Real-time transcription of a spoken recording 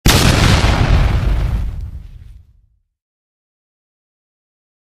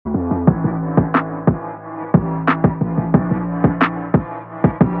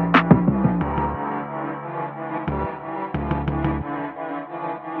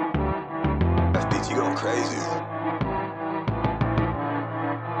He going crazy.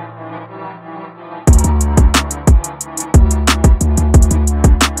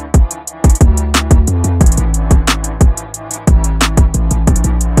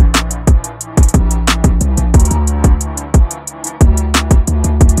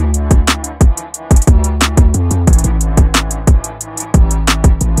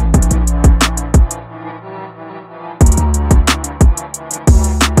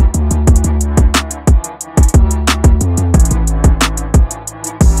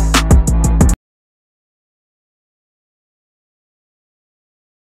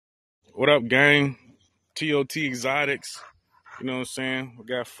 What up, gang? T.O.T. Exotics. You know what I'm saying? We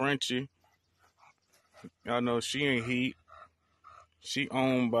got Frenchie. Y'all know she ain't heat. She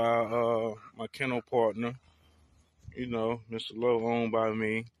owned by my kennel partner. You know, Mr. Low owned by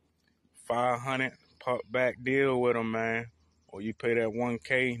me. 500 pup back deal with him, man. Or you pay that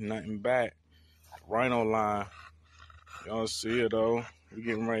 1K, nothing back. Rhino line. Y'all see it though. We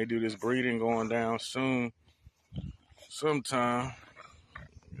getting ready to do this breeding going down soon. Sometime.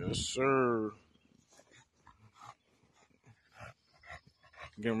 Yes, sir.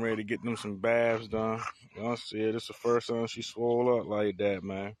 Getting ready to get them some baths done. Y'all see it. It's the first time she swole up like that,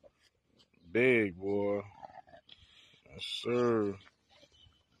 man. Big, boy. Yes, sir.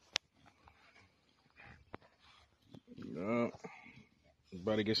 Yeah.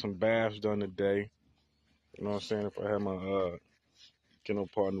 About to get some baths done today. You know what I'm saying? If I had my kennel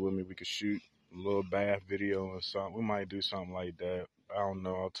partner with me, we could shoot a little bath video or something. We might do something like that. I don't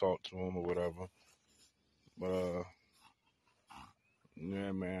know. I'll talk to him or whatever. But,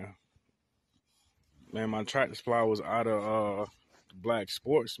 yeah, man. Man, my tractor supply was out of black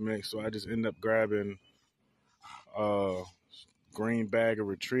sports mix, so I just ended up grabbing green bag of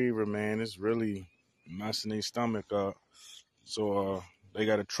retriever, man. It's really messing their stomach up. So they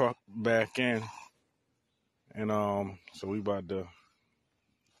got a truck back in. And so we about to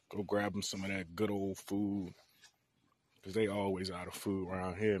go grab them some of that good old food. Because they always out of food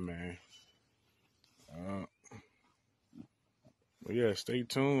around here, man. But yeah, stay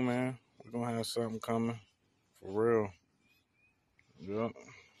tuned, man. We're going to have something coming. For real. Yep.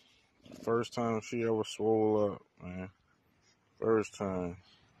 First time she ever swole up, man. First time.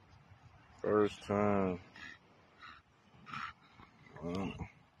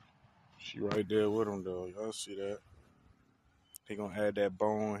 She right there with him, though. Y'all see that? He gonna add that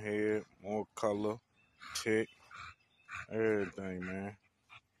bone head, more color, tick, everything, man.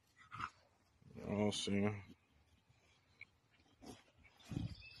 You know what I'm saying?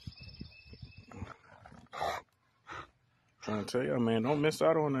 Trying to tell y'all, man, don't miss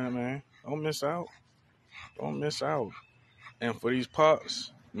out on that, man. Don't miss out. Don't miss out. And for these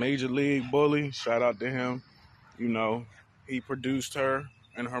pups, Major League Bully, shout out to him. You know, he produced her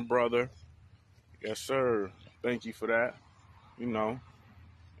and her brother. Yes, sir. Thank you for that. You know,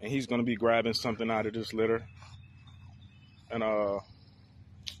 and he's gonna be grabbing something out of this litter. And for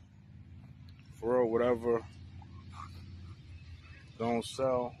real, whatever don't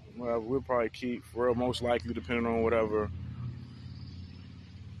sell, whatever we'll probably keep. For real, most likely, depending on whatever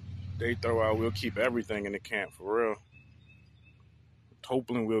they throw out, we'll keep everything in the camp. For real.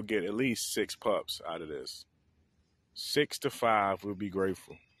 Hoping we'll get at least 6 pups out of this. 6 to 5, we'll be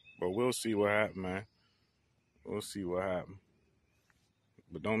grateful. But we'll see what happens, man. We'll see what happens.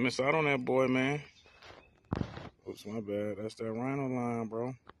 But don't miss out on that boy, man. Oops, my bad. That's that rhino line,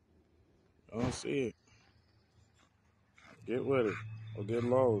 bro. I don't see it. Get with it. Or get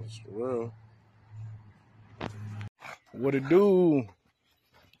lost. For real. What it do?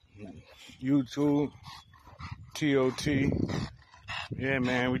 YouTube. T.O.T. Yeah,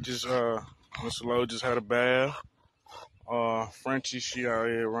 man. We just, Mr. Lowe just had a bath. Frenchie, she out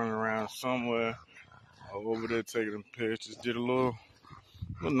here running around somewhere. Over there taking them pictures. Did a little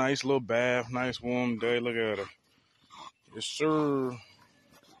nice little bath. Nice warm day. Look at her. Yes, sir.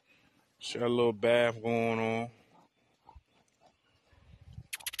 She got a little bath going on.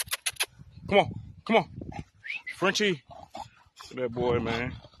 Come on. Come on. Frenchie. See that boy,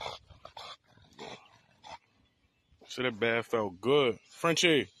 man. See that bath felt good.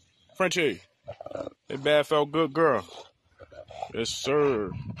 Frenchie. Frenchie. That bath felt good, girl. Yes,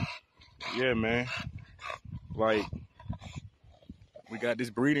 sir. Yeah, man. Like, we got this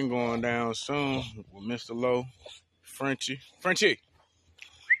breeding going down soon with Mr. Lowe. Frenchie. Frenchie.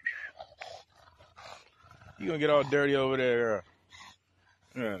 You gonna get all dirty over there, girl.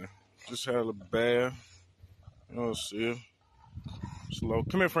 Yeah. Just had a bath. You know, see. Slow.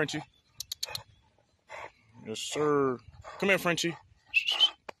 Come here, Frenchie. Yes, sir. Come here, Frenchie.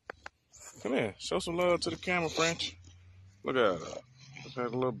 Come here. Show some love to the camera, French. Look at her. Just had a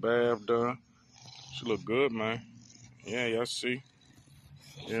little bath done. She look good, man. Yeah, y'all see.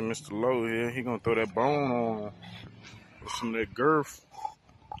 Yeah, Mr. Lowe here, he gonna throw that bone on with some of that girth,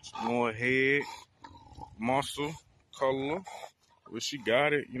 some more head, muscle, color. Well, she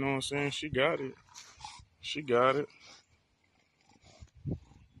got it, you know what I'm saying? She got it. She got it.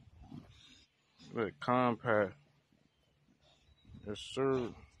 Look, compact. Yes, sir.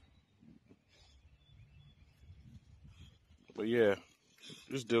 But yeah,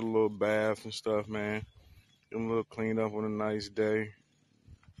 just did a little bath and stuff, man. Get a little cleaned up on a nice day.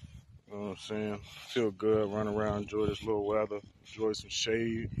 You know what I'm saying? Feel good, run around, enjoy this little weather, enjoy some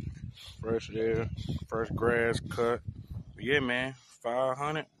shade, fresh air, fresh grass cut. But yeah, man,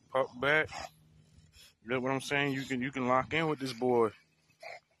 500, pup back. You know what I'm saying? You can lock in with this boy.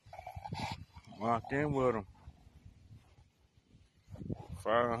 Lock in with him.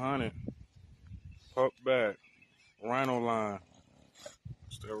 500, pup back, rhino line.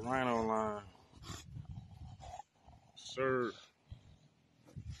 It's that rhino line. Sir,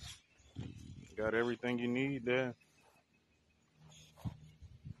 got everything you need there.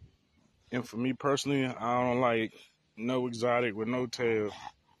 And for me personally, I don't like no exotic with no tail.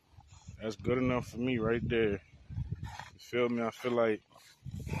 That's good enough for me right there. You feel me? I feel like,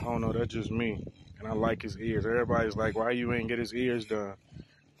 I don't know, that's just me. And I like his ears. Everybody's like, why you ain't get his ears done?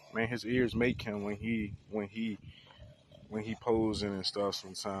 Man, his ears make him when he posing and stuff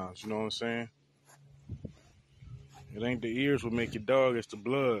sometimes. You know what I'm saying? It ain't the ears what make your dog, it's the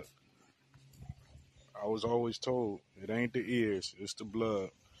blood. I was always told, it ain't the ears, it's the blood.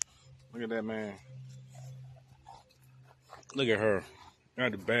 Look at that man. Look at her.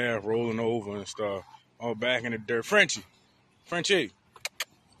 Got the bath rolling over and stuff. All back in the dirt. Frenchie,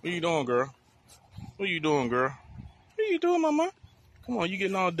 what you doing, girl? What you doing, girl? What you doing, mama? Come on, you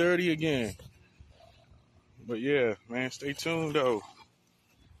getting all dirty again. But yeah, man, stay tuned though.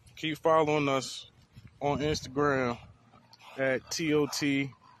 Keep following us on Instagram at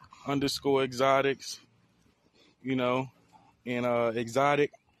T.O.T. underscore exotics, you know, and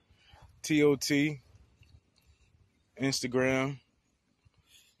exotic T.O.T. Instagram.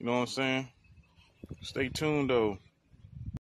 You know what I'm saying? Stay tuned though.